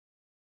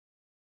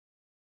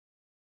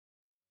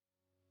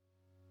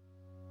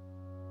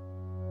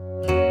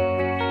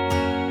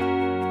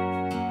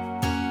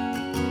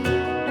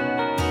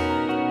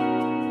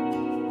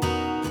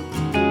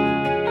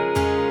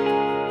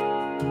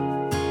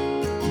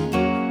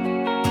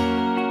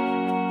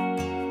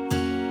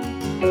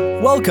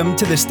Welcome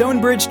to the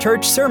Stonebridge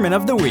Church Sermon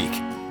of the Week.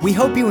 We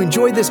hope you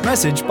enjoy this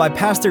message by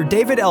Pastor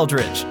David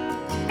Eldridge.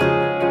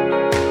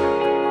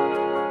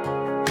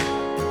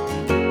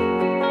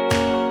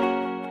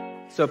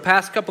 So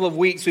past couple of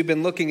weeks, we've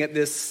been looking at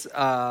this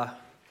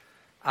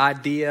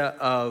idea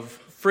of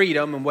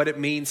freedom and what it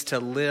means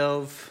to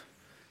live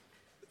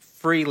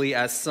freely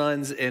as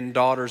sons and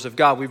daughters of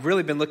God. We've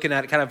really been looking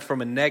at it kind of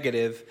from a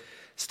negative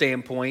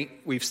standpoint.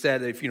 We've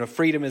said if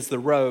freedom is the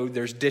road,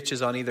 there's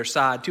ditches on either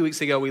side. 2 weeks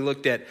ago, we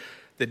looked at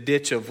the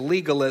ditch of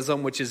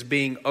legalism, which is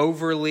being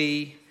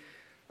overly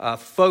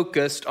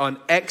focused on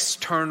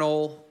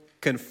external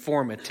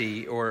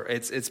conformity, or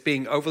it's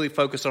being overly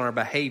focused on our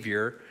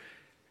behavior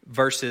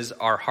versus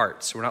our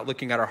hearts. We're not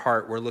looking at our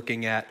heart, we're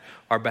looking at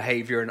our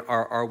behavior, and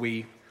are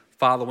we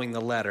following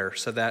the letter?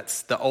 So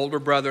that's the older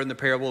brother in the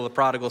parable of the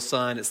prodigal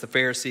son. It's the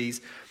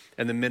Pharisees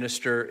and the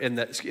minister in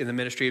the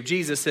ministry of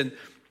Jesus. And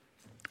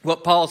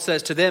what Paul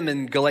says to them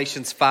in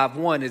Galatians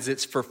 5:1 is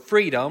it's for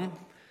freedom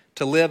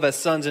to live as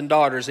sons and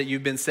daughters that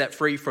you've been set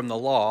free from the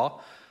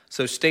law.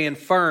 So stand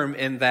firm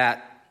in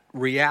that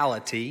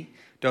reality.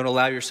 Don't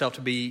allow yourself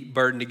to be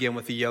burdened again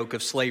with the yoke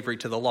of slavery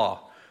to the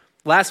law.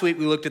 Last week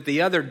we looked at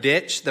the other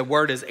ditch. The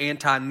word is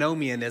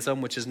antinomianism,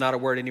 which is not a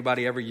word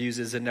anybody ever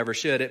uses and never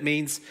should. It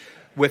means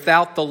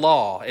without the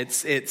law.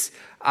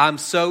 I'm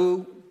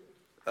so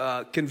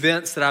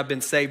convinced that I've been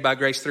saved by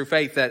grace through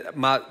faith that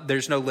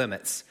there's no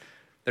limits.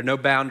 There are no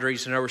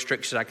boundaries, no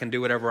restrictions. I can do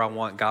whatever I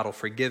want. God will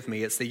forgive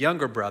me. It's the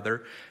younger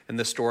brother in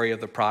the story of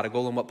the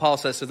prodigal. And what Paul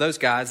says to those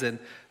guys in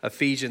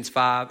Galatians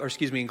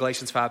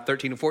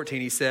 5:13 and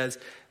 14, he says,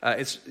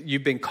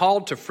 you've been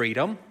called to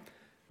freedom,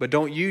 but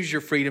don't use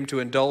your freedom to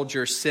indulge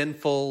your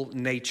sinful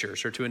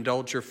natures or to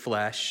indulge your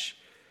flesh.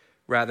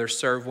 Rather,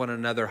 serve one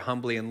another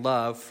humbly in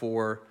love,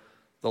 for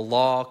the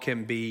law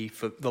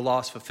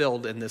is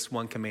fulfilled in this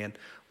one command: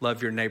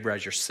 love your neighbor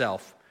as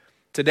yourself.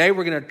 Today,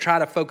 we're going to try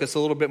to focus a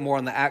little bit more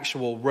on the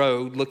actual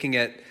road, looking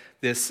at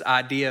this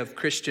idea of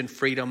Christian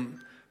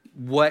freedom.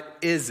 What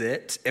is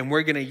it? And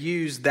we're going to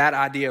use that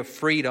idea of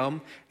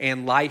freedom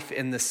and life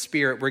in the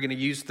Spirit. We're going to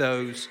use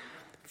those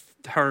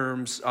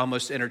terms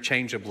almost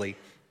interchangeably.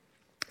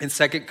 In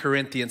 2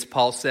 Corinthians,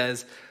 Paul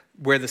says,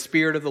 where the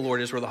Spirit of the Lord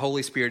is, where the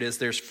Holy Spirit is,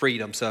 there's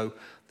freedom. So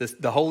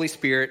the Holy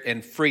Spirit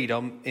and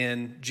freedom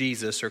in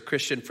Jesus, or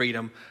Christian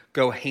freedom,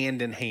 go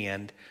hand in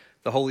hand.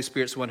 The Holy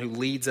Spirit's the one who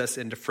leads us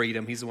into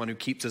freedom. He's the one who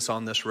keeps us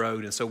on this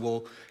road. And so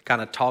we'll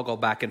kind of toggle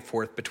back and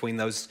forth between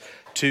those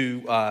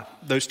two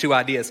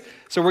ideas.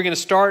 So we're going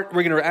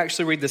to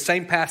actually read the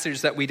same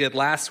passage that we did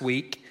last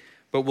week,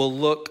 but we'll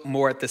look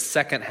more at the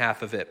second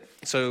half of it.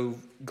 So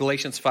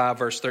Galatians 5,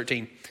 verse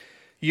 13.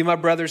 You, my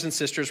brothers and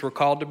sisters, were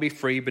called to be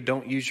free, but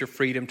don't use your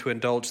freedom to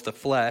indulge the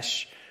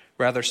flesh.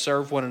 Rather,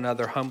 serve one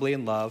another humbly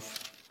in love.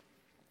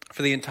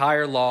 For the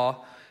entire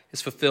law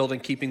is fulfilled in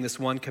keeping this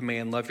one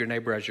command: love your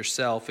neighbor as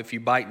yourself. If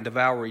you bite and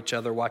devour each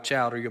other, watch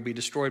out, or you'll be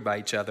destroyed by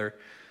each other.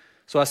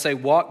 So I say,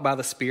 walk by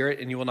the Spirit,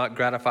 and you will not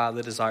gratify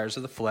the desires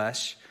of the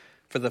flesh.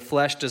 For the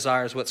flesh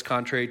desires what's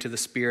contrary to the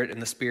Spirit,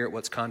 and the Spirit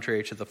what's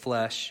contrary to the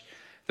flesh.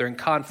 They're in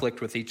conflict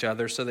with each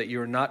other, so that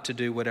you are not to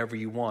do whatever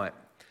you want.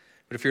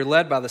 But if you're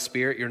led by the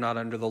Spirit, you're not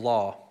under the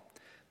law.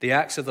 The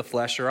acts of the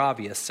flesh are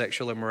obvious: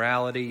 sexual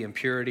immorality,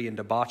 impurity and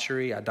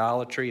debauchery,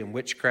 idolatry and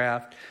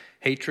witchcraft,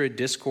 hatred,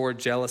 discord,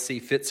 jealousy,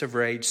 fits of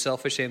rage,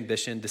 selfish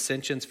ambition,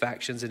 dissensions,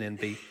 factions, and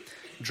envy,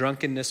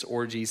 drunkenness,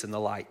 orgies, and the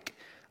like.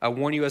 I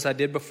warn you, as I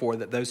did before,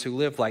 that those who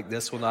live like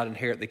this will not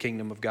inherit the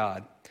kingdom of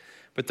God.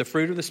 But the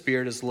fruit of the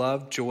Spirit is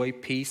love, joy,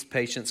 peace,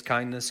 patience,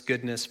 kindness,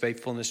 goodness,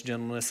 faithfulness,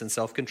 gentleness, and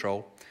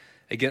self-control.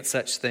 Against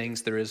such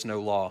things there is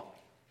no law.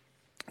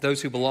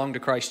 Those who belong to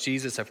Christ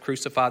Jesus have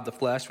crucified the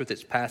flesh with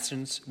its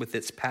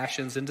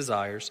passions and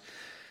desires.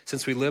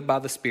 Since we live by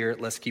the Spirit,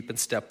 let's keep in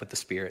step with the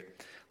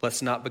Spirit.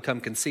 Let's not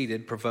become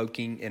conceited,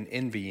 provoking and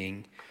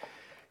envying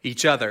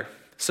each other.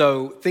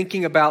 So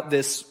thinking about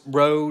this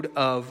road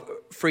of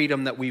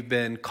freedom that we've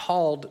been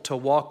called to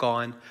walk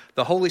on,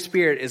 the Holy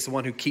Spirit is the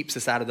one who keeps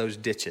us out of those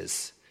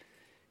ditches.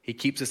 He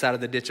keeps us out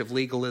of the ditch of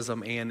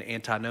legalism and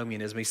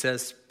antinomianism.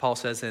 Paul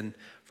says in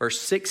verse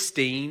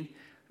 16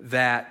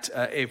 that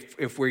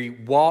if we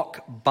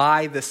walk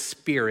by the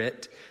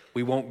Spirit,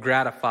 we won't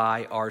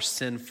gratify our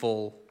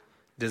sinful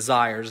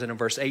desires. And in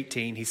verse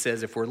 18, he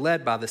says if we're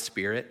led by the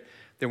Spirit,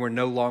 then we're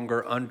no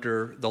longer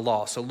under the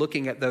law. So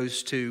looking at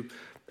those two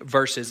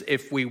verses,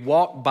 if we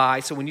walk by,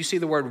 so when you see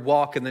the word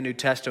walk in the New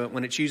Testament,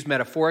 when it's used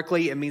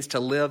metaphorically, it means to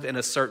live in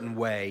a certain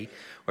way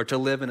or to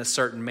live in a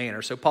certain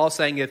manner. So Paul's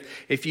saying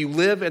if you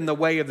live in the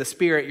way of the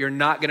Spirit, you're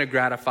not going to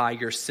gratify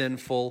your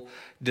sinful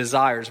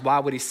desires. Why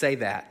would he say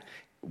that?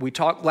 We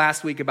talked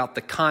last week about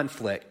the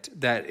conflict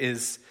that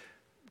is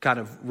kind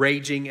of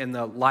raging in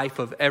the life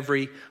of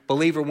every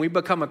believer. When we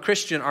become a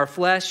Christian, our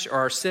flesh or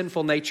our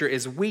sinful nature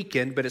is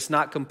weakened, but it's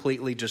not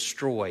completely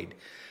destroyed.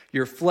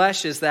 Your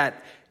flesh is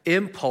that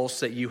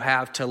impulse that you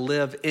have to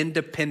live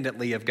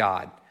independently of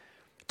God,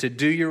 to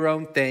do your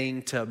own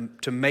thing,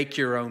 to make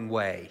your own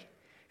way.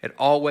 It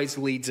always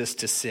leads us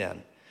to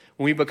sin.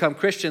 When we become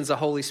Christians, the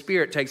Holy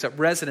Spirit takes up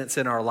residence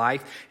in our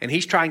life, and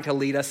he's trying to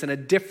lead us in a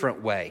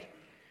different way.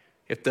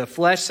 If the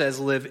flesh says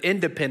live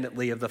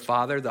independently of the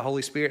Father, the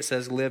Holy Spirit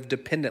says live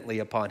dependently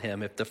upon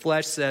him. If the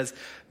flesh says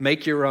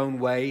make your own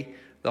way,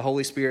 the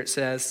Holy Spirit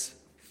says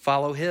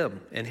follow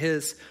him in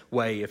his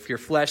way. If your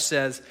flesh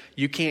says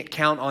you can't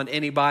count on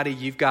anybody,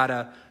 you've got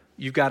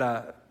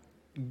to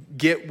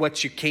get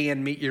what you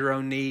can, meet your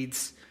own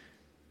needs,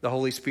 the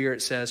Holy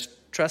Spirit says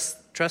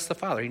trust the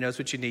Father. He knows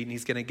what you need and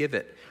he's going to give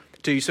it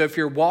to you. So if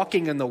you're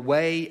walking in the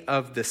way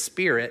of the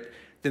Spirit,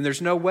 then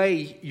there's no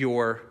way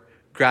you're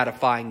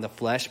gratifying the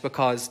flesh,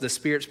 because the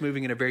Spirit's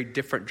moving in a very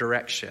different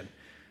direction.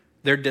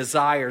 Their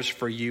desires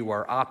for you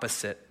are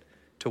opposite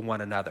to one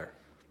another.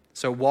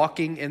 So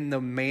walking in the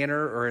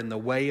manner or in the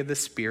way of the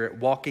Spirit,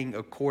 walking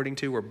according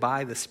to or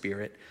by the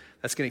Spirit,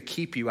 that's going to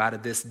keep you out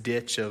of this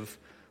ditch of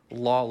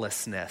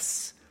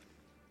lawlessness.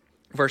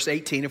 Verse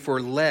 18, if we're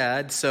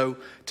led, so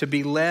to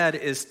be led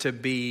is to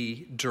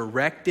be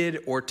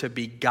directed or to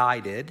be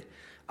guided.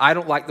 I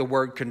don't like the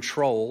word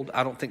controlled.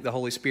 I don't think the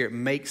Holy Spirit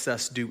makes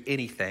us do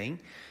anything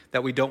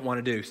that we don't want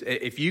to do.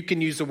 If you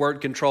can use the word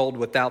controlled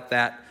without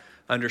that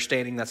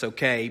understanding, that's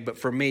okay. But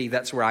for me,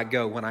 that's where I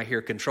go when I hear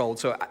controlled.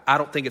 So I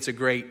don't think it's a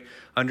great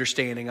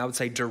understanding. I would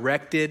say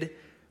directed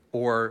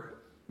or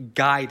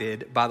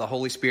guided by the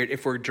Holy Spirit.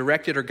 If we're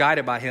directed or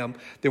guided by him,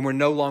 then we're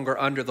no longer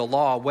under the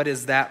law. What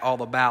is that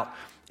all about?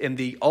 In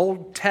the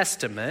Old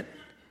Testament,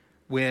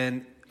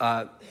 when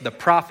the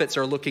prophets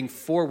are looking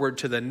forward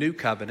to the new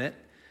covenant,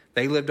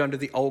 they lived under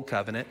the old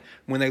covenant.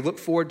 When they look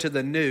forward to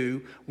the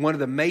new, one of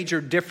the major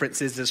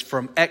differences is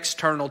from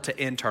external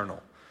to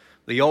internal.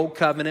 The old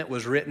covenant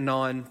was written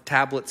on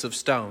tablets of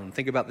stone.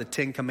 Think about the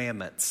 10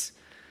 Commandments.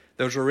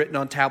 Those were written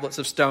on tablets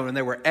of stone, and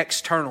they were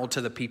external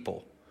to the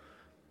people.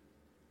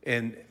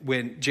 And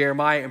when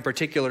Jeremiah in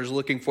particular is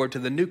looking forward to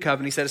the new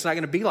covenant, he said it's not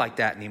going to be like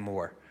that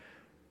anymore.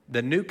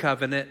 The new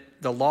covenant,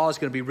 the law is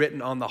going to be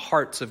written on the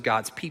hearts of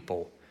God's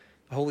people.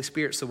 The Holy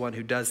Spirit's the one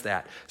who does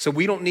that. So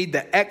we don't need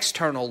the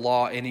external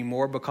law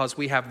anymore, because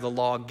we have the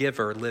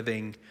lawgiver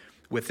living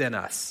within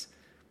us.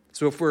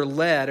 So if we're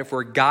led, if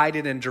we're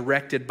guided and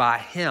directed by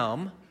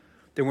him,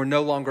 then we're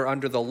no longer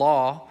under the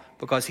law,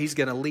 because he's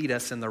going to lead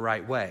us in the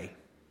right way.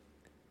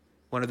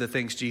 One of the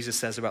things Jesus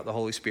says about the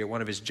Holy Spirit,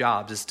 one of his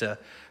jobs is to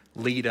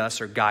lead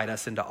us or guide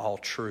us into all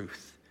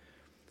truth.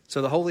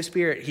 So the Holy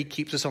Spirit, he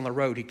keeps us on the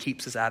road. He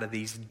keeps us out of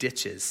these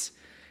ditches.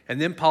 And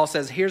then Paul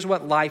says, here's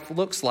what life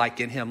looks like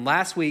in him.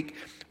 Last week,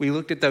 we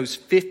looked at those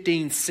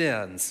 15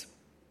 sins.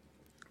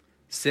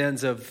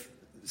 Sins of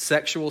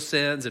sexual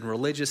sins and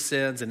religious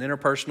sins and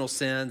interpersonal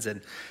sins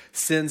and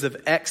sins of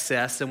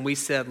excess. And we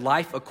said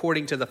life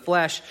according to the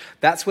flesh,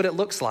 that's what it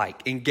looks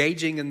like.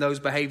 Engaging in those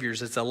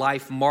behaviors. It's a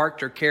life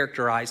marked or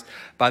characterized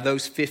by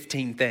those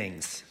 15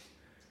 things.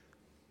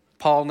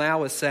 Paul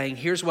now is saying,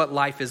 here's what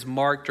life is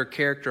marked or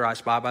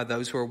characterized by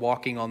those who are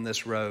walking on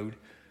this road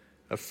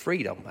of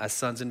freedom as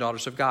sons and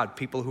daughters of God,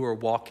 people who are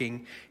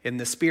walking in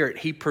the Spirit.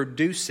 He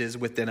produces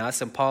within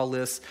us, and Paul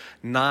lists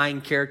 9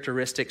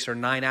 characteristics or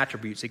 9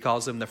 attributes. He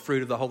calls them the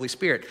fruit of the Holy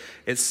Spirit.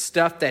 It's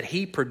stuff that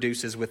he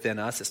produces within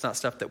us. It's not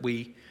stuff that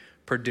we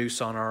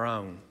produce on our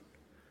own.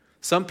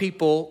 Some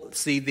people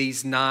see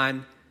these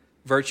 9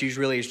 virtues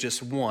really as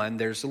just one.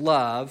 There's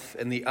love,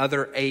 and the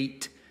other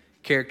 8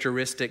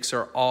 characteristics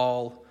are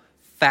all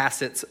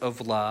facets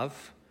of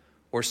love.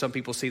 Or some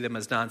people see them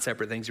as 9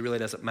 separate things. It really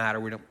doesn't matter.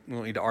 We don't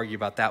need to argue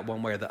about that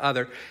one way or the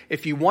other.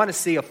 If you want to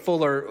see a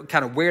fuller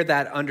kind of where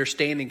that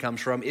understanding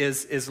comes from,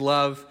 is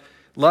love.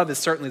 Love is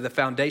certainly the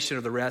foundation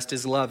of the rest.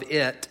 Is love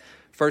it?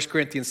 1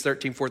 Corinthians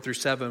 13,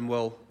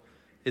 4-7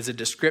 is a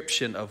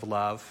description of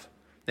love.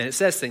 And it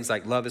says things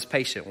like love is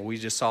patient. Well, we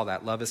just saw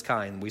that. Love is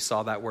kind. We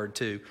saw that word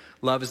too.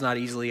 Love is not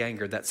easily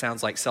angered. That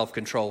sounds like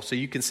self-control. So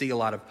you can see a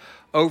lot of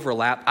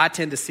overlap. I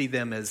tend to see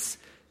them as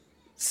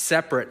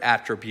separate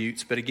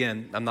attributes, but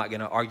again, I'm not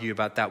going to argue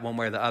about that one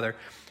way or the other.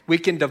 We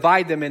can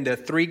divide them into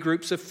 3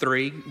 groups of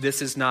 3.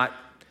 This is not,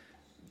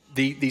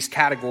 these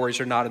categories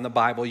are not in the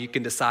Bible. You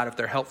can decide if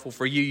they're helpful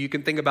for you. You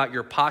can think about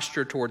your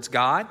posture towards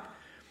God,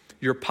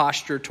 your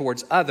posture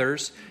towards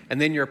others,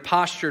 and then your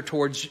posture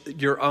towards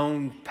your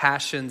own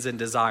passions and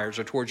desires,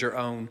 or towards your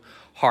own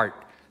heart.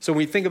 So when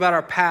we think about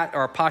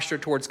our posture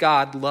towards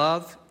God,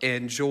 love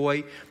and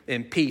joy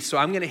and peace. So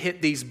I'm going to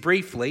hit these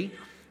briefly.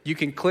 You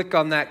can click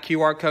on that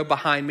QR code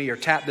behind me or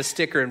tap the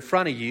sticker in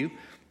front of you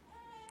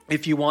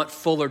if you want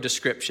fuller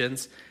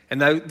descriptions.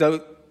 And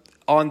though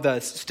on the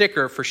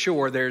sticker, for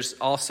sure, there's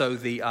also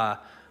the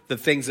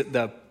things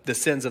that the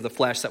sins of the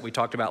flesh that we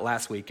talked about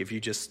last week, if you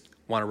just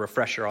want a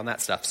refresher on that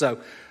stuff. So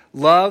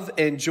love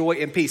and joy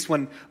and peace.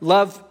 When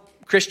love,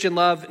 Christian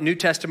love, New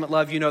Testament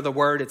love, you know the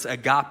word, it's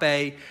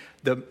agape.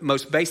 The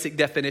most basic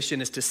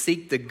definition is to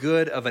seek the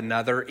good of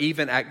another,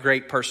 even at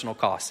great personal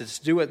cost. It's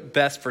to do it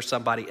best for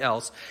somebody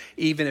else,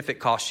 even if it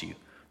costs you.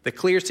 The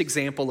clearest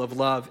example of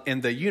love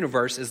in the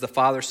universe is the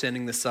Father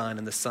sending the Son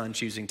and the Son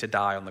choosing to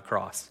die on the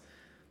cross.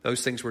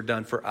 Those things were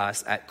done for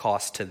us at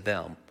cost to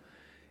them.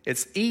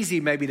 It's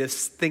easy maybe to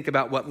think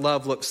about what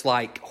love looks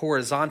like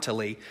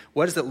horizontally.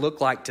 What does it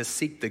look like to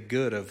seek the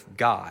good of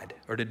God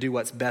or to do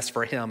what's best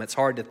for him? It's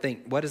hard to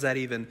think, what does that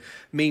even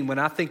mean? When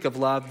I think of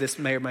love, this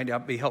may or may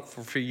not be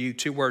helpful for you.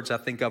 Two words I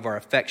think of are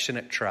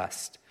affectionate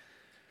trust.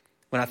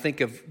 When I think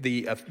of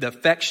the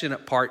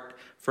affectionate part,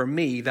 for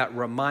me, that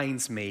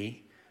reminds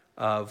me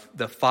of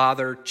the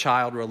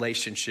father-child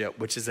relationship,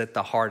 which is at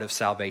the heart of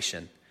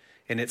salvation.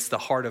 And it's the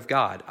heart of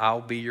God.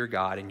 I'll be your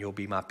God and you'll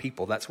be my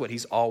people. That's what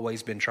he's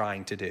always been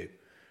trying to do.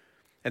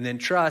 And then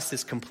trust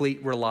is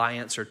complete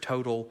reliance or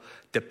total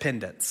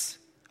dependence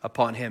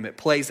upon him. It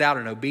plays out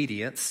in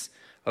obedience.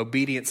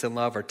 Obedience and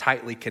love are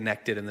tightly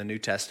connected in the New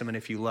Testament.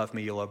 If you love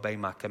me, you'll obey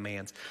my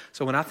commands.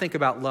 So when I think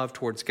about love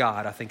towards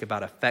God, I think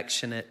about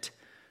affectionate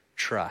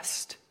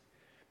trust.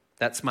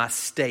 That's my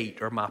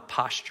state or my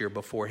posture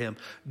before him.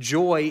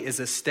 Joy is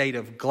a state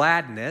of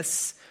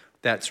gladness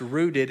that's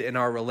rooted in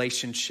our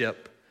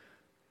relationship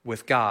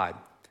with God.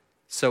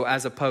 So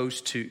as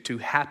opposed to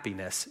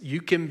happiness,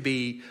 you can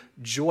be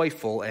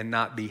joyful and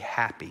not be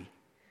happy.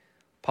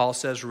 Paul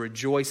says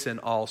rejoice in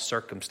all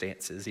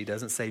circumstances. He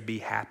doesn't say be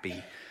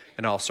happy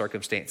in all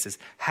circumstances.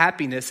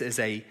 Happiness is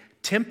a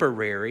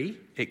temporary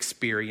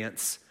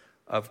experience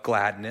of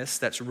gladness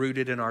that's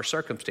rooted in our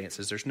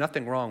circumstances. There's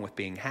nothing wrong with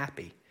being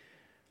happy.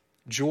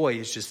 Joy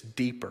is just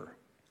deeper.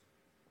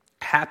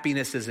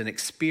 Happiness is an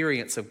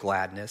experience of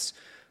gladness.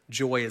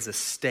 Joy is a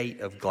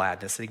state of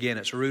gladness. And again,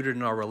 it's rooted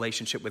in our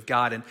relationship with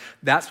God. And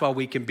that's why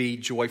we can be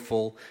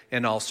joyful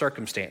in all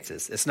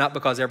circumstances. It's not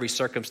because every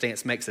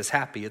circumstance makes us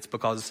happy. It's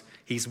because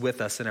he's with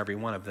us in every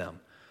one of them.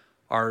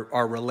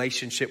 Our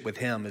relationship with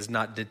him is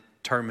not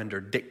determined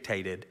or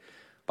dictated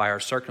by our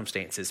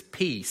circumstances.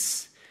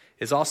 Peace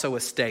is also a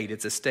state.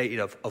 It's a state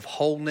of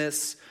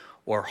wholeness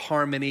or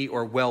harmony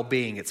or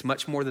well-being. It's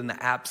much more than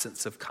the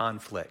absence of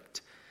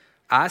conflict.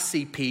 I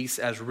see peace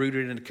as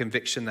rooted in a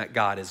conviction that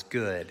God is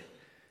good.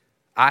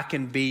 I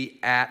can be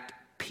at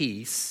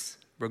peace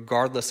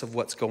regardless of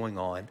what's going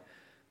on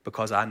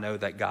because I know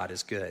that God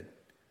is good.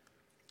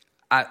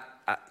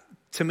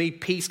 To me,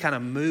 peace kind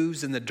of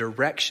moves in the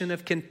direction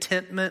of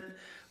contentment,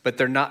 but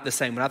they're not the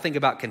same. When I think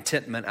about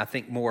contentment, I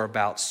think more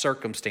about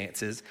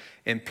circumstances,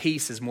 and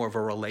peace is more of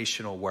a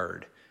relational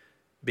word.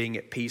 Being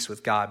at peace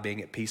with God,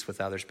 being at peace with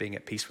others, being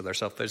at peace with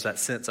ourselves. There's that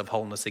sense of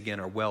wholeness again,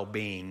 or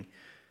well-being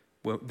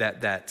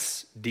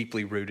that's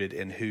deeply rooted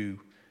in who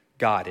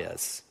God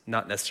is,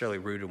 not necessarily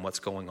rooted in what's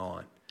going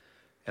on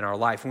in our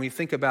life. When we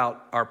think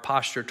about our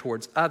posture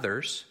towards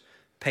others,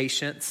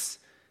 patience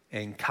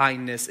and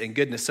kindness and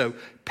goodness. So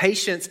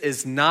patience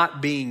is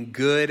not being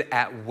good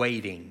at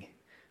waiting.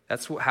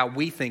 That's how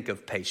we think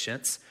of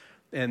patience.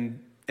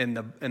 And in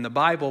the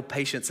Bible,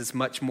 patience is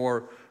much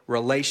more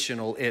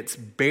relational. It's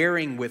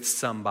bearing with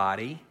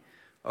somebody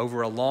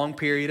over a long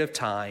period of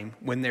time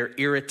when they're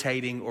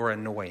irritating or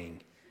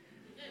annoying.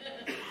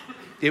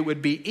 It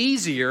would be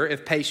easier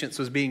if patience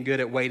was being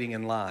good at waiting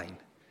in line.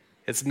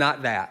 It's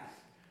not that.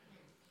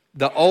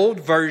 The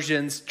old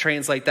versions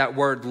translate that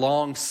word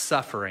long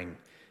suffering,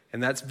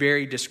 and that's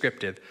very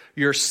descriptive.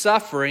 You're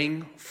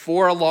suffering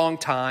for a long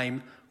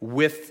time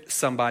with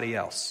somebody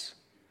else.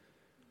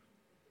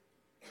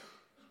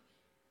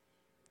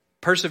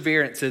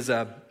 Perseverance is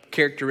a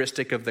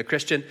characteristic of the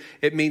Christian.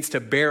 It means to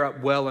bear up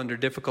well under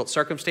difficult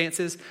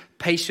circumstances.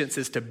 Patience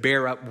is to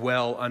bear up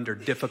well under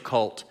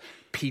difficult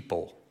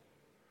people.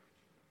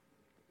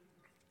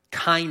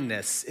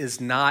 Kindness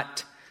is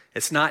not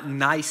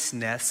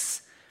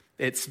niceness.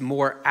 It's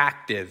more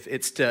active.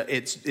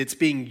 It's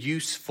being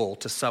useful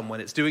to someone.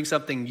 It's doing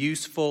something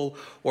useful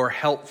or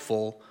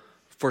helpful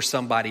for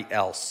somebody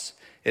else.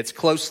 It's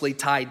closely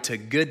tied to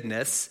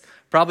goodness.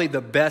 Probably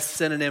the best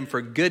synonym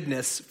for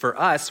goodness for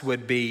us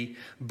would be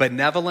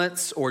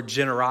benevolence or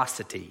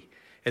generosity.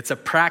 It's a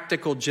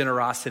practical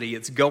generosity.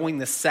 It's going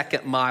the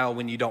second mile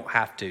when you don't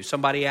have to.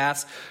 Somebody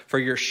asks for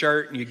your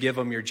shirt and you give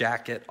them your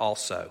jacket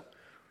also.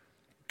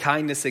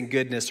 Kindness and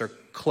goodness are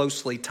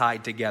closely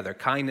tied together.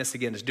 Kindness,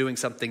 again, is doing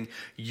something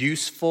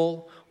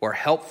useful or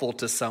helpful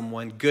to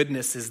someone.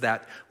 Goodness is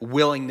that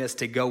willingness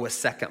to go a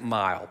second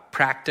mile.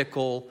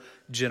 Practical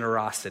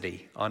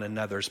generosity on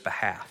another's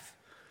behalf.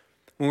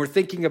 When we're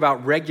thinking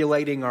about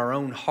regulating our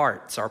own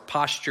hearts, our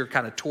posture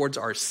kind of towards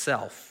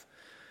ourself,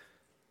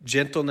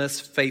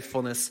 gentleness,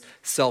 faithfulness,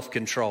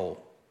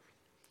 self-control.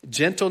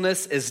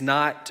 Gentleness is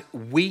not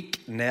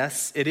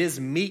weakness. It is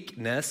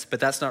meekness, but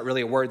that's not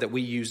really a word that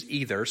we use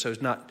either, so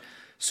it's not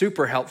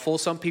super helpful.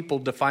 Some people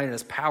define it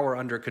as power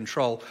under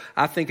control.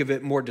 I think of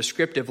it more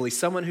descriptively.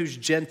 Someone who's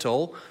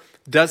gentle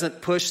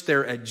doesn't push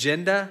their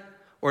agenda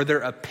or their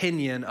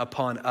opinion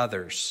upon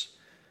others.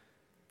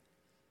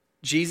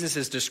 Jesus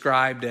is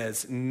described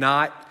as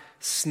not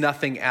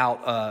snuffing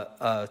out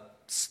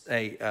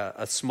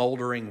a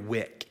smoldering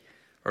wick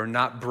or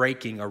not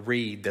breaking a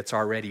reed that's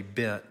already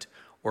bent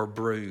or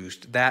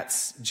bruised.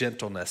 That's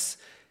gentleness.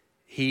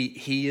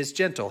 He is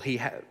gentle.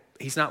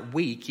 He's not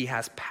weak. He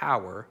has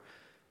power,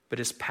 but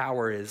his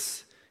power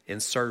is in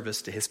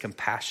service to his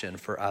compassion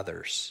for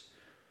others.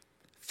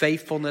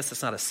 Faithfulness,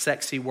 it's not a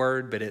sexy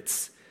word, but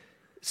it's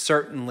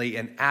certainly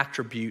an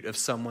attribute of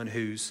someone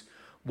who's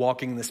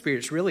walking in the Spirit.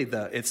 It's really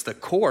it's the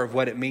core of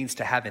what it means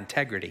to have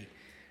integrity.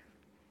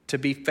 To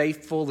be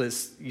faithful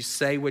is you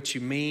say what you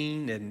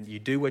mean and you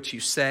do what you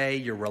say.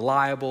 You're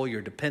reliable,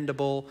 you're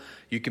dependable,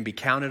 you can be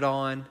counted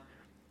on.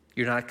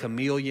 You're not a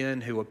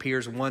chameleon who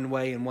appears one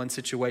way in one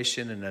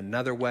situation and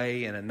another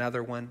way in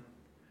another one.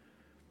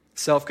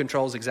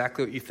 Self-control is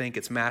exactly what you think.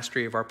 It's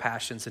mastery of our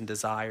passions and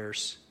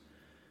desires.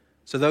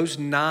 So those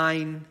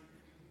 9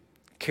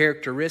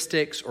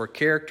 characteristics or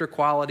character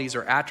qualities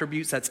or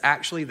attributes, that's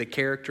actually the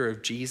character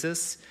of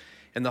Jesus.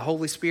 And the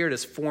Holy Spirit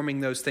is forming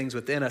those things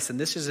within us. And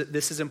this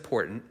is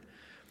important.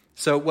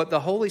 So what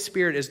the Holy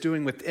Spirit is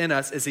doing within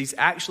us is he's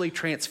actually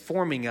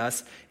transforming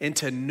us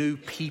into new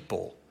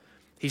people.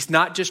 He's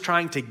not just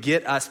trying to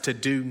get us to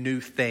do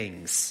new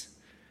things.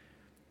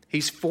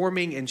 He's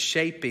forming and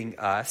shaping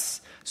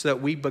us so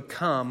that we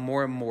become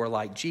more and more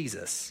like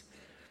Jesus.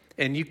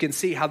 And you can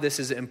see how this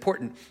is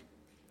important.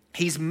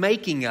 He's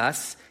making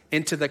us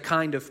into the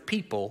kind of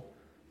people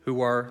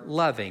who are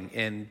loving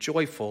and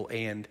joyful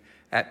and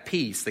at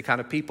peace, the kind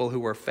of people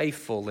who are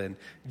faithful and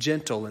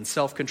gentle and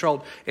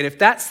self-controlled. And if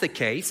that's the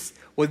case,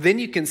 well, then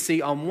you can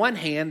see on one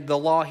hand, the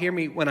law, hear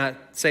me when I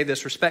say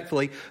this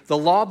respectfully, the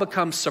law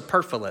becomes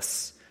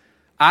superfluous.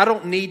 I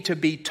don't need to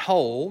be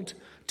told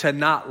to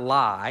not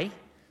lie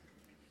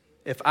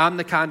if I'm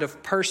the kind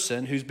of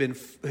person who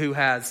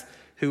has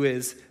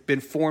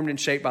been formed and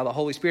shaped by the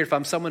Holy Spirit. If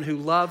I'm someone who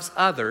loves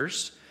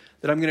others,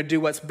 that I'm going to do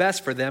what's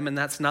best for them, and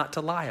that's not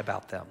to lie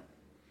about them.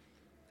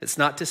 It's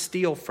not to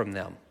steal from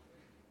them.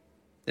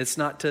 It's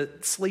not to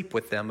sleep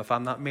with them if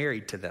I'm not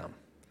married to them.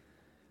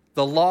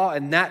 The law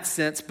in that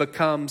sense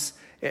becomes,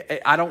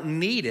 I don't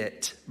need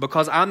it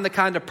because I'm the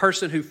kind of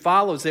person who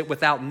follows it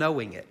without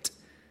knowing it.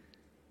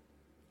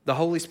 The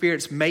Holy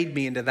Spirit's made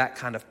me into that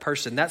kind of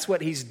person. That's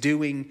what he's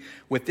doing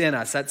within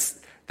us.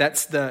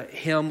 That's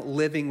him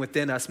living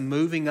within us,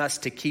 moving us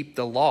to keep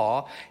the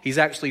law. He's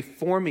actually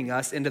forming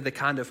us into the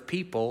kind of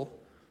people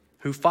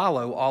who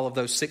follow all of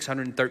those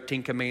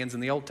 613 commands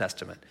in the Old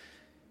Testament.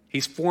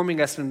 He's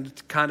forming us into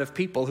the kind of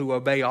people who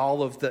obey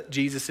all of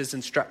Jesus'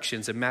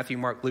 instructions in Matthew,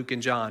 Mark, Luke,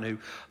 and John, who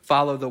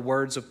follow the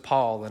words of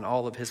Paul in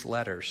all of his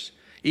letters.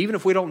 Even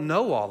if we don't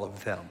know all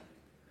of them,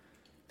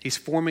 he's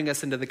forming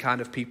us into the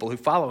kind of people who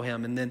follow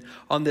him. And then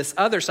on this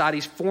other side,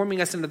 he's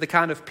forming us into the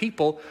kind of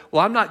people,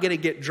 well, I'm not going to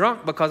get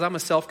drunk because I'm a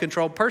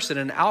self-controlled person.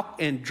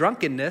 And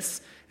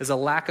drunkenness is a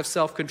lack of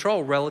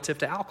self-control relative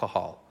to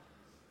alcohol.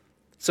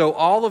 So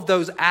all of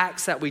those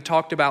acts that we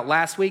talked about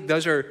last week,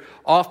 those are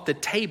off the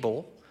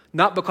table,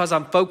 not because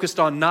I'm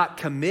focused on not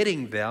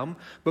committing them,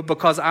 but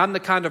because I'm the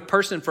kind of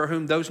person for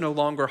whom those no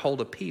longer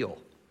hold appeal.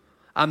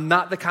 I'm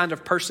not the kind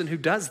of person who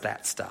does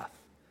that stuff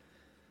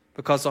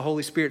because the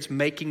Holy Spirit's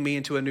making me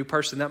into a new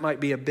person. That might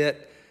be a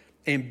bit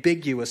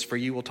ambiguous for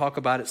you. We'll talk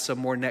about it some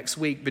more next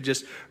week, but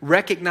just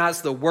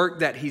recognize the work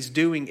that he's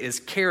doing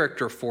is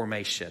character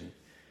formation.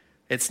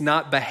 It's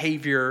not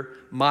behavior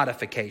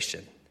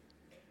modification.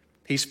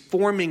 He's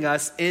forming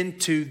us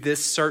into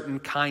this certain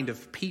kind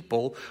of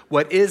people.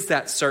 What is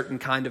that certain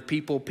kind of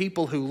people?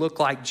 People who look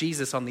like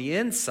Jesus on the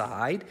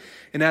inside.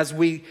 And as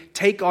we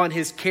take on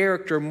his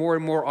character more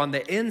and more on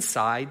the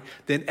inside,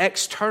 then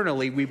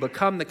externally we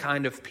become the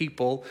kind of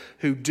people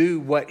who do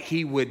what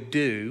he would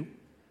do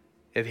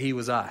if he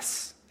was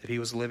us, if he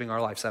was living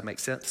our life. Does that make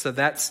sense? So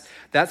that's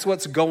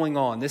what's going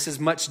on. This is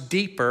much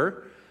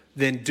deeper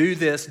than do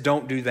this,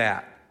 don't do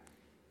that.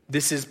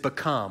 This is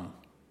become.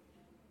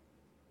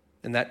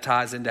 And that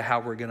ties into how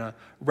we're going to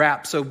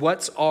wrap. So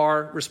what's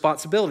our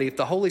responsibility? If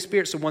the Holy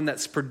Spirit's the one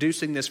that's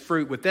producing this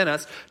fruit within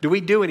us, do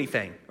we do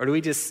anything? Or do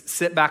we just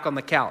sit back on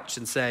the couch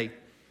and say,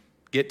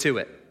 get to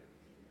it?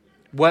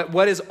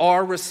 What is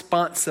our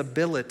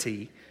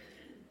responsibility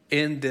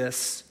in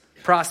this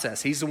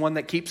process? He's the one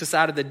that keeps us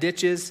out of the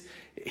ditches.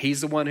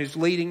 He's the one who's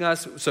leading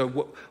us.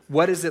 So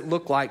what does it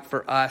look like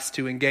for us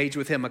to engage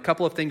with him? A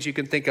couple of things you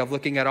can think of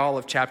looking at all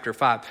of chapter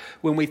 5.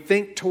 When we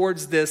think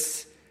towards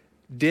this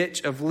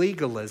ditch of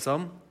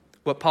legalism,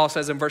 what Paul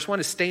says in verse 1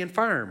 is stand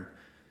firm.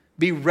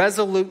 Be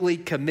resolutely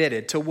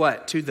committed to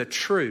what? To the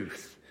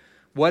truth.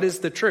 What is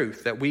the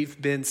truth? That we've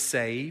been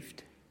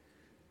saved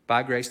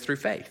by grace through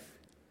faith.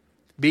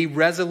 Be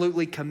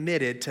resolutely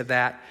committed to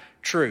that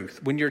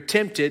truth. When you're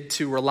tempted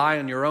to rely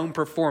on your own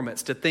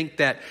performance, to think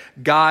that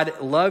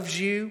God loves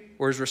you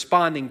or is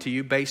responding to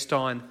you based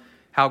on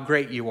how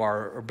great you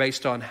are or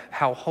based on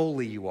how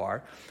holy you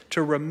are,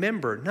 to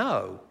remember,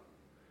 no,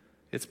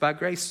 it's by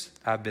grace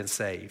I've been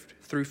saved,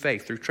 through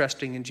faith, through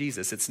trusting in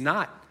Jesus. It's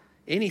not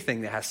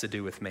anything that has to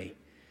do with me.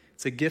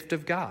 It's a gift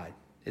of God.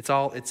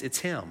 It's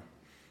him.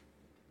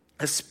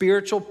 A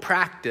spiritual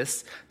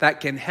practice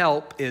that can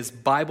help is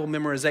Bible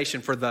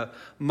memorization. For the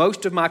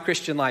most of my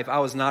Christian life, I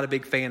was not a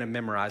big fan of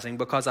memorizing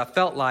because I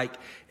felt like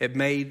it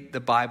made the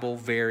Bible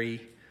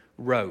very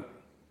rote.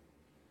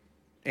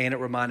 And it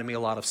reminded me a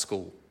lot of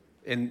school.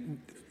 And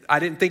I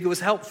didn't think it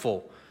was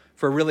helpful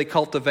for really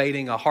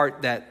cultivating a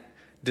heart that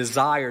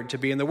desired to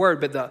be in the Word.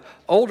 But the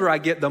older I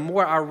get, the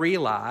more I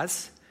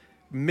realize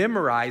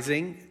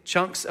memorizing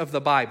chunks of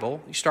the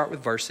Bible. You start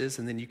with verses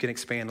and then you can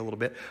expand a little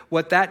bit.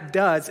 What that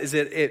does is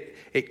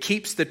it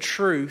keeps the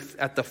truth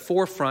at the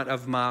forefront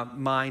of my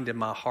mind and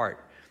my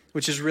heart,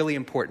 which is really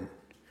important.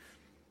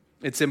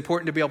 It's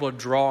important to be able to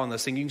draw on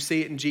this thing. You can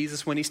see it in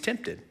Jesus when he's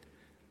tempted.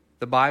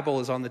 The Bible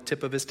is on the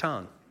tip of his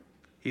tongue.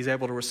 He's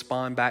able to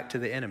respond back to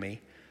the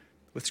enemy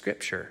with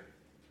Scripture.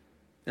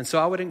 And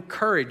so I would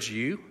encourage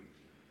you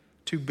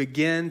to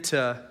begin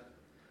to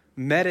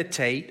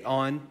meditate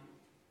on,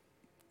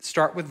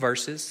 start with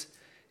verses.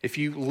 If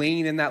you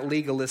lean in that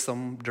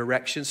legalism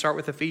direction, start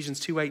with Ephesians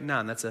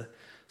 2:8-9. That's a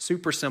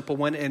super simple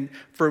one. And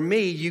for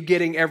me, you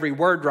getting every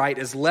word right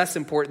is less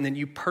important than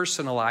you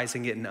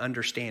personalizing it and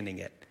understanding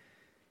it.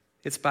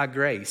 It's by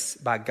grace,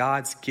 by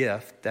God's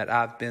gift, that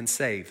I've been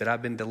saved, that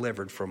I've been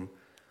delivered from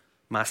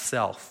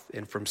myself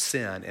and from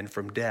sin and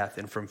from death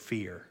and from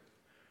fear.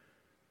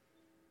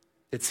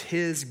 It's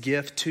his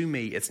gift to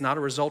me. It's not a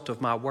result of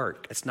my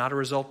work. It's not a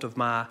result of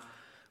my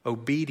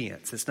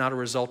obedience. It's not a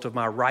result of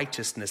my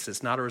righteousness.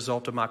 It's not a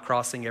result of my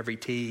crossing every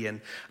T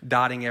and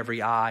dotting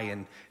every I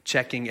and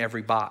checking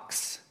every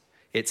box.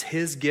 It's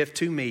his gift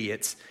to me.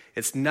 It's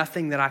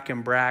nothing that I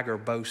can brag or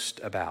boast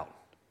about.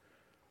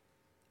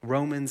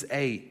 Romans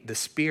 8, the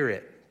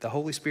Spirit, the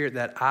Holy Spirit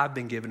that I've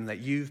been given, that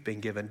you've been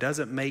given,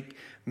 doesn't make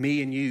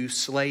me and you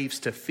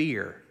slaves to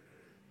fear.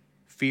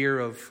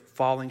 Fear of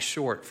falling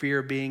short, fear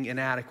of being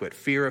inadequate,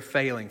 fear of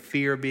failing,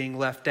 fear of being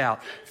left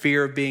out,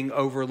 fear of being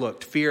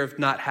overlooked, fear of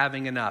not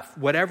having enough.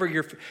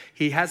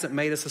 He hasn't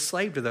made us a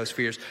slave to those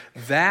fears.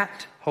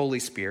 That Holy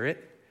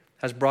Spirit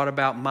has brought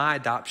about my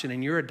adoption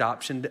and your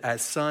adoption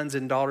as sons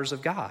and daughters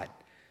of God.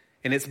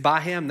 And it's by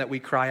him that we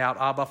cry out,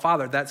 Abba,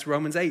 Father. That's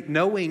Romans 8.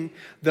 Knowing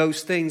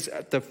those things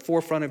at the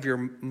forefront of your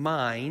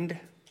mind,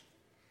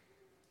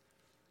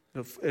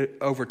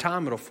 over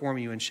time it'll form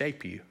you and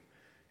shape you.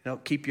 It'll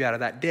keep you out of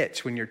that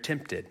ditch when you're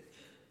tempted.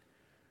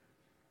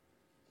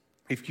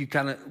 If you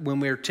when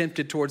we're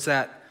tempted towards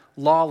that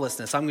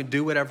lawlessness, I'm going to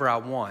do whatever I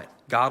want.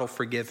 God will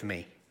forgive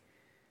me.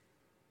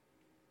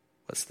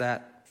 What's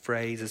that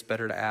phrase? It's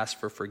better to ask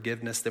for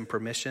forgiveness than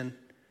permission.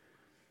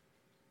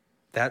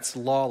 That's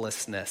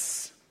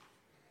lawlessness.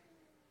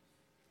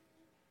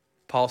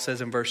 Paul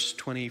says in verse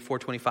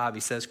 24-25,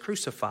 he says,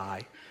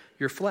 crucify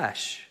your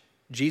flesh.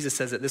 Jesus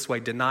says it this way,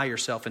 deny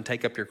yourself and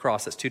take up your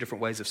cross. That's two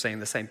different ways of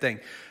saying the same thing.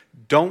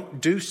 Don't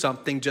do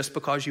something just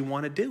because you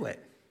want to do it.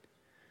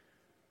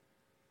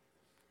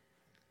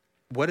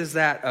 What is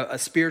that? A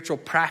spiritual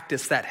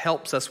practice that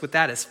helps us with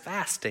that is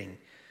fasting.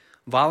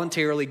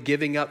 Voluntarily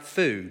giving up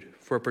food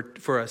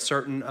for a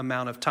certain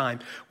amount of time.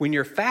 When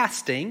you're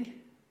fasting,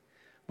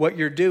 what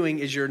you're doing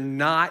is you're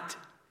not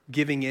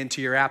giving in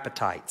to your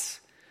appetites.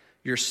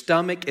 Your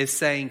stomach is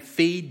saying,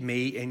 feed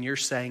me, and you're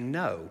saying,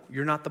 no,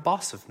 you're not the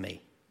boss of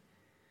me.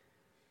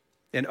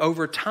 And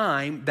over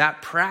time,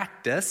 that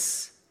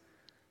practice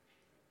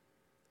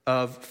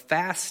of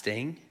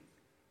fasting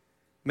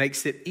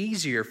makes it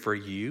easier for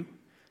you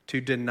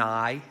to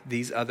deny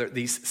these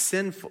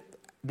sinful.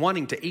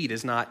 Wanting to eat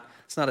it's not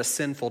a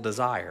sinful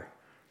desire.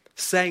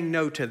 Saying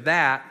no to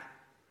that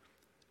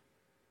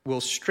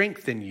will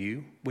strengthen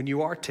you when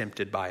you are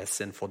tempted by a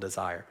sinful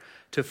desire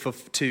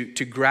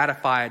to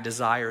gratify a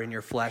desire in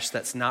your flesh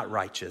that's not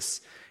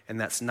righteous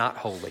and that's not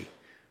holy,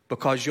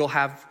 because you'll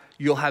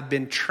have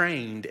been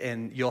trained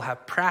and you'll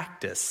have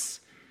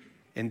practice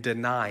in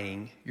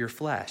denying your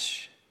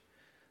flesh.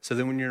 So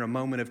then when you're in a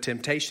moment of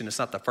temptation, it's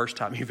not the first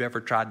time you've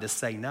ever tried to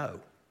say no.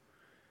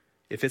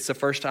 If it's the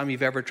first time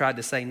you've ever tried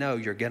to say no,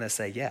 you're going to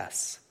say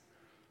yes.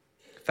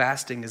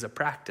 Fasting is a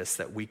practice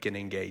that we can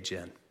engage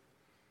in.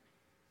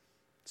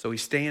 So we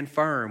stand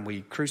firm,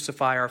 we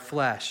crucify our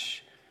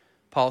flesh.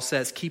 Paul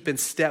says, keep in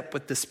step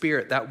with the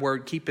Spirit. That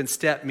word, keep in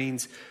step,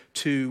 means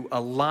to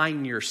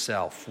align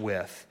yourself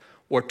with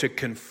or to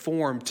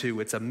conform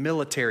to. It's a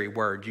military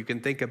word. You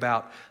can think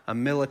about a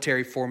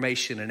military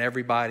formation and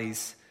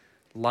everybody's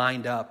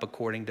lined up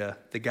according to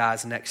the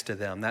guys next to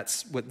them.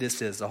 That's what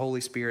this is. The Holy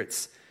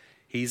Spirit's,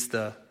 he's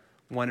the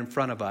one in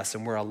front of us,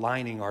 and we're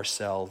aligning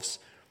ourselves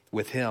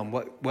with him.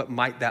 What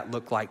might that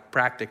look like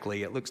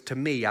practically? It looks to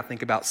me, I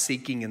think about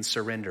seeking and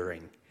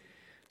surrendering.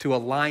 To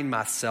align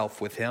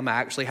myself with him, I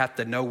actually have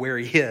to know where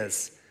he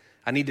is.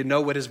 I need to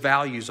know what his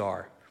values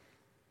are.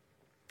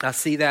 I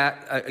see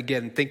that,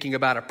 again, thinking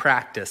about a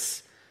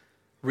practice.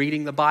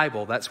 Reading the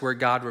Bible, that's where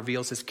God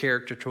reveals his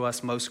character to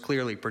us most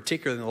clearly,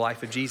 particularly in the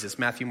life of Jesus,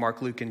 Matthew,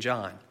 Mark, Luke, and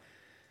John.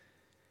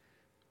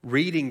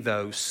 Reading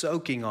those,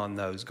 soaking on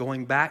those,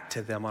 going back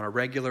to them on a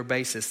regular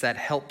basis, that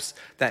helps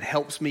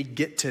me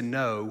get to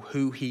know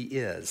who he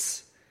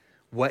is,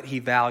 what he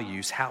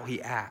values, how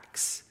he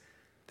acts.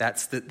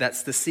 That's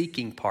the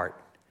seeking part.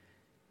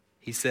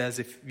 He says,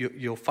 if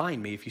you'll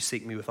find me if you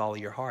seek me with all of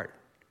your heart.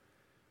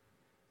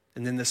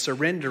 And then the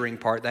surrendering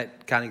part,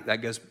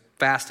 that goes,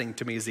 fasting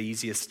to me is the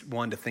easiest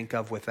one to think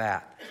of with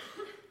that.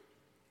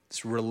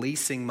 It's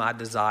releasing my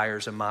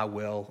desires and my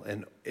will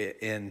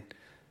in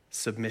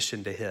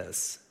submission to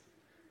his.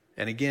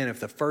 And again, if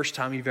the first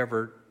time you've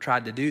ever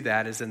tried to do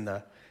that is in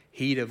the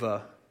heat of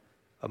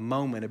a a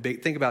moment,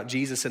 think about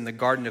Jesus in the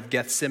Garden of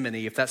Gethsemane.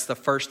 If that's the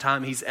first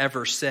time he's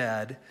ever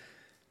said,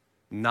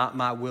 not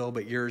my will,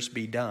 but yours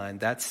be done,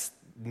 that's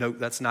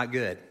not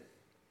good.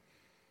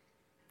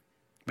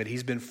 But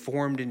he's been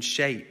formed and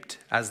shaped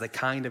as the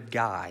kind of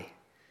guy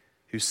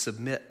who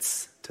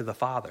submits to the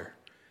Father.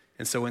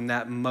 And so in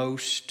that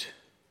most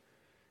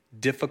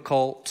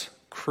difficult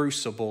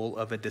crucible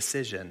of a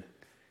decision,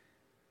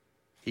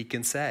 he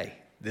can say,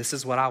 this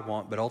is what I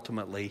want, but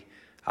ultimately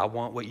I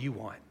want what you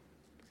want.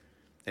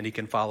 And he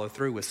can follow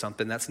through with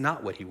something that's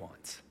not what he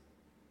wants.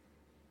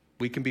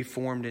 We can be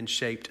formed and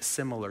shaped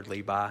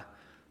similarly by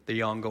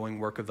the ongoing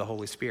work of the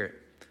Holy Spirit.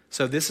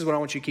 So this is what I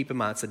want you to keep in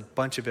mind. It's a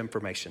bunch of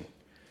information.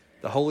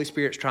 The Holy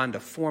Spirit's trying to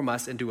form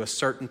us into a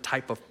certain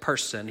type of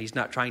person. He's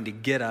not trying to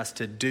get us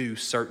to do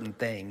certain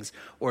things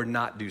or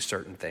not do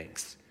certain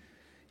things.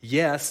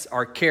 Yes,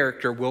 our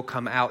character will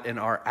come out in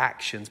our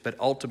actions, but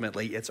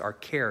ultimately it's our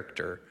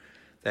character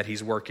that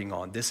he's working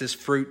on. This is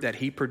fruit that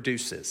he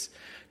produces.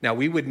 Now,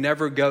 we would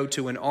never go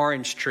to an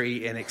orange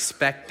tree and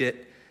expect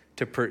it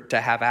to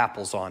have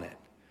apples on it.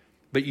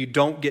 But you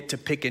don't get to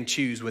pick and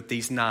choose with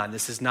these 9.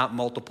 This is not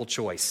multiple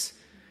choice.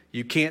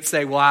 You can't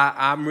say, well,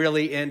 I'm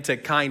really into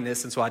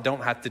kindness, and so I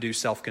don't have to do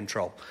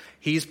self-control.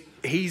 He's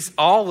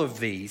all of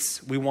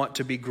these we want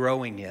to be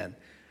growing in.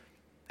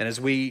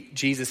 And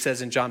Jesus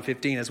says in John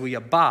 15, as we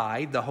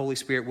abide, the Holy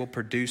Spirit will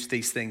produce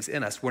these things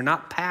in us. We're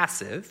not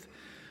passive.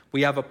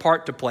 We have a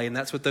part to play, and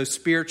that's what those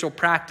spiritual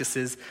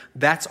practices,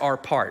 that's our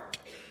part.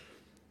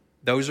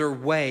 Those are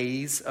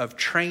ways of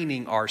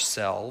training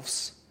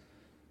ourselves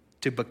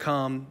to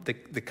become the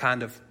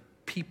kind of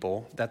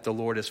people that the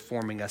Lord is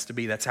forming us to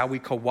be. That's how we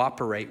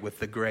cooperate with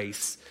the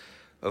grace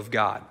of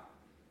God.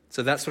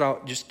 So that's what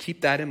I'll just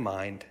keep that in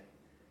mind.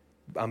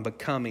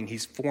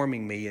 He's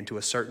forming me into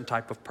a certain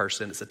type of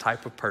person. It's a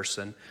type of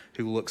person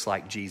who looks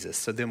like Jesus.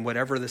 So then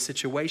whatever the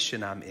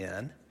situation I'm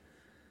in,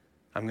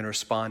 I'm going to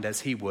respond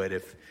as he would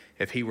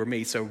if he were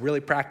me. So really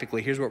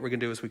practically, here's what we're going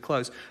to do as we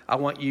close. I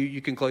want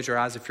you can close your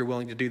eyes if you're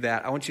willing to do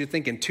that. I want you to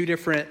think in two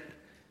different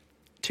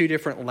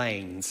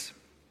lanes.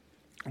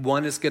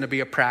 One is going to be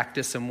a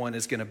practice and one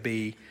is going to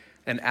be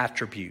an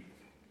attribute.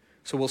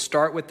 So we'll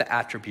start with the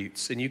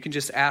attributes. And you can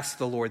just ask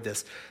the Lord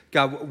this.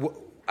 God,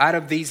 out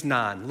of these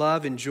 9,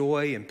 love and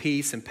joy and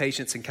peace and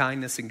patience and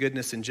kindness and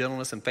goodness and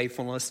gentleness and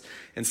faithfulness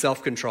and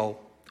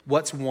self-control,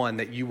 what's one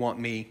that you want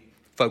me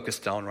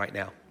focused on right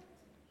now?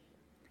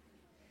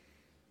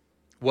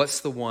 What's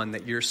the one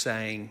that you're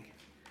saying,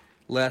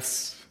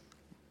 let's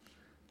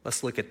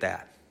look at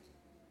that?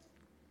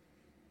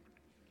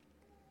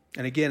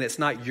 And again, it's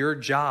not your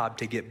job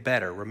to get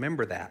better.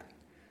 Remember that.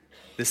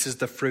 This is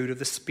the fruit of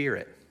the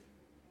Spirit,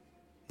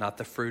 not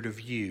the fruit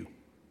of you.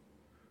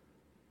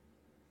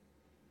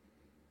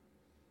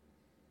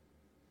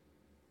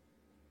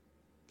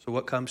 So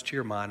what comes to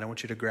your mind? I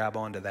want you to grab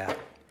onto that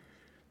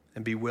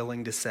and be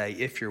willing to say,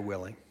 if you're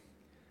willing,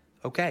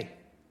 okay,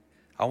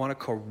 I want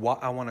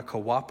to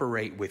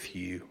cooperate with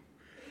you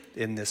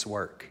in this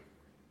work.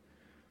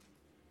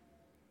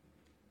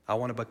 I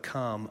want to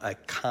become a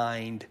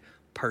kind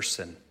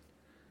person,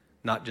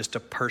 not just a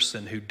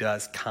person who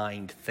does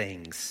kind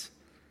things.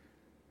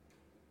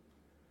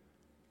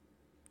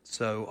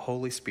 So,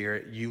 Holy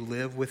Spirit, you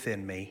live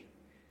within me.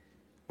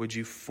 Would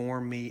you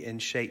form me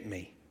and shape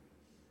me?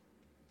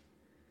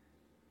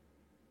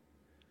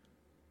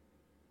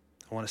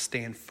 I want to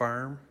stand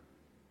firm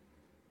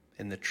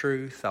in the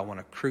truth. I want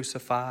to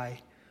crucify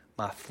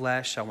my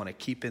flesh. I want to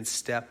keep in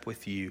step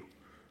with you,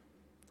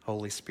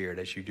 Holy Spirit,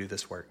 as you do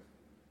this work.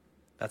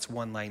 That's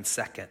one lane.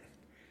 Second,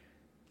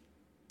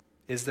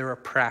 is there a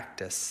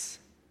practice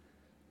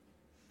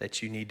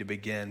that you need to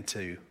begin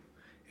to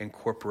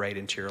incorporate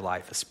into your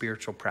life, a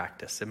spiritual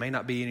practice? It may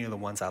not be any of the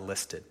ones I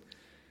listed.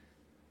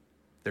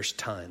 There's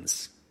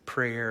tons.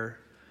 Prayer,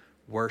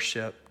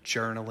 worship,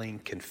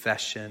 journaling,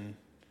 confession,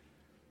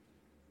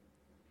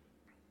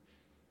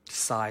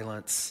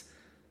 silence,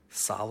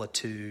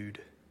 solitude.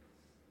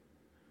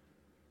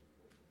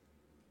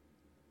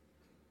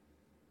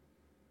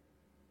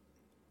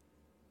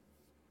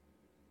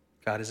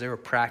 God, is there a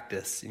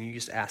practice? And you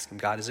just ask him,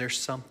 God, is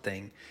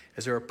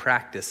there a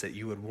practice that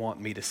you would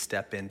want me to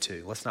step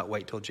into? Let's not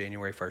wait till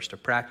January 1st. A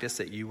practice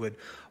that you would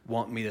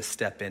want me to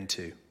step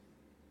into,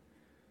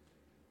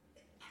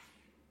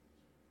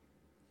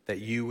 that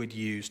you would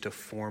use to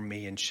form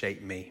me and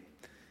shape me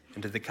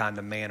into the kind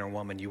of man or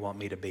woman you want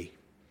me to be.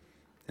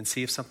 And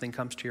see if something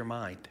comes to your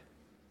mind.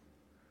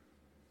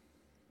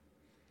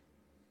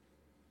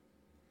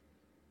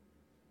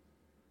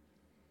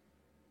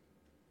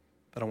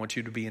 But I don't want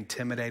you to be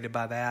intimidated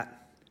by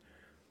that.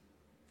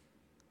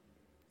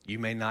 You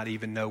may not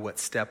even know what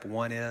step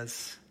 1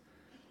 is.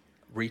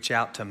 Reach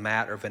out to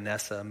Matt or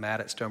Vanessa,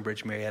 Matt at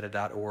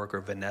stonebridgemarietta.org or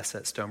Vanessa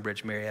at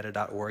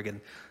stonebridgemarietta.org, and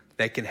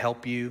they can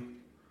help you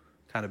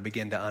kind of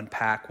begin to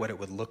unpack what it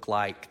would look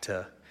like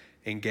to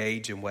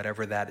engage in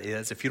whatever that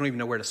is. If you don't even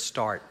know where to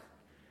start,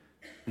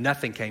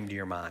 nothing came to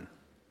your mind,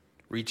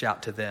 reach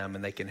out to them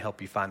and they can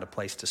help you find a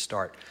place to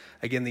start.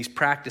 Again, these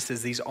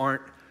practices, they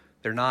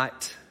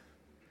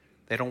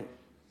don't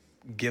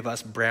give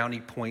us brownie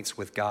points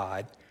with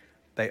God.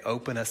 They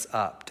open us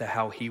up to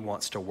how he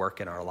wants to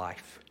work in our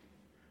life.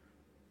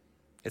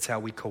 It's how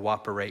we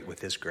cooperate with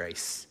his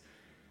grace.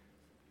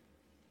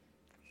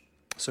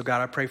 So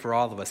God, I pray for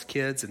all of us,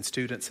 kids and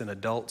students and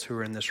adults who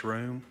are in this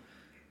room.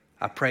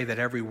 I pray that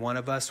every one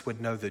of us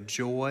would know the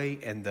joy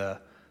and the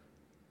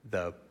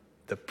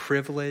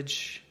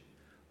privilege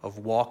of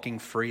walking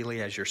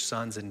freely as your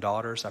sons and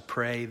daughters. I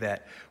pray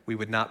that we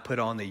would not put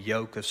on the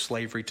yoke of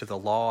slavery to the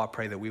law. I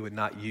pray that we would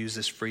not use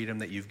this freedom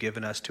that you've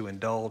given us to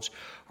indulge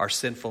our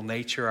sinful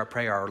nature. I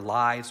pray our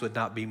lives would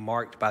not be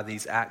marked by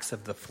these acts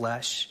of the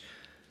flesh,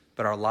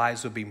 but our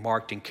lives would be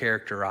marked and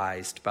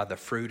characterized by the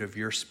fruit of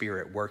your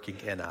Spirit working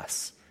in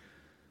us.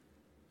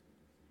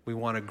 We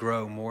want to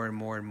grow more and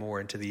more and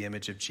more into the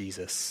image of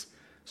Jesus.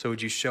 So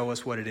would you show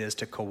us what it is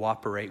to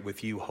cooperate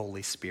with you,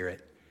 Holy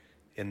Spirit,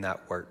 in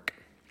that work?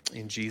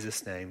 In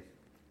Jesus' name,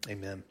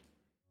 amen.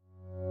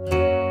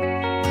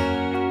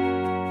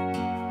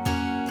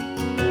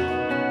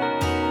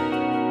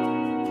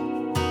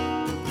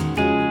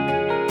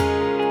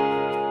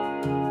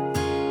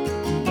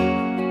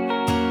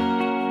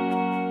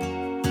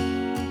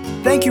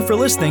 Thank you for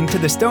listening to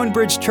the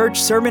Stonebridge Church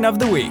Sermon of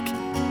the Week.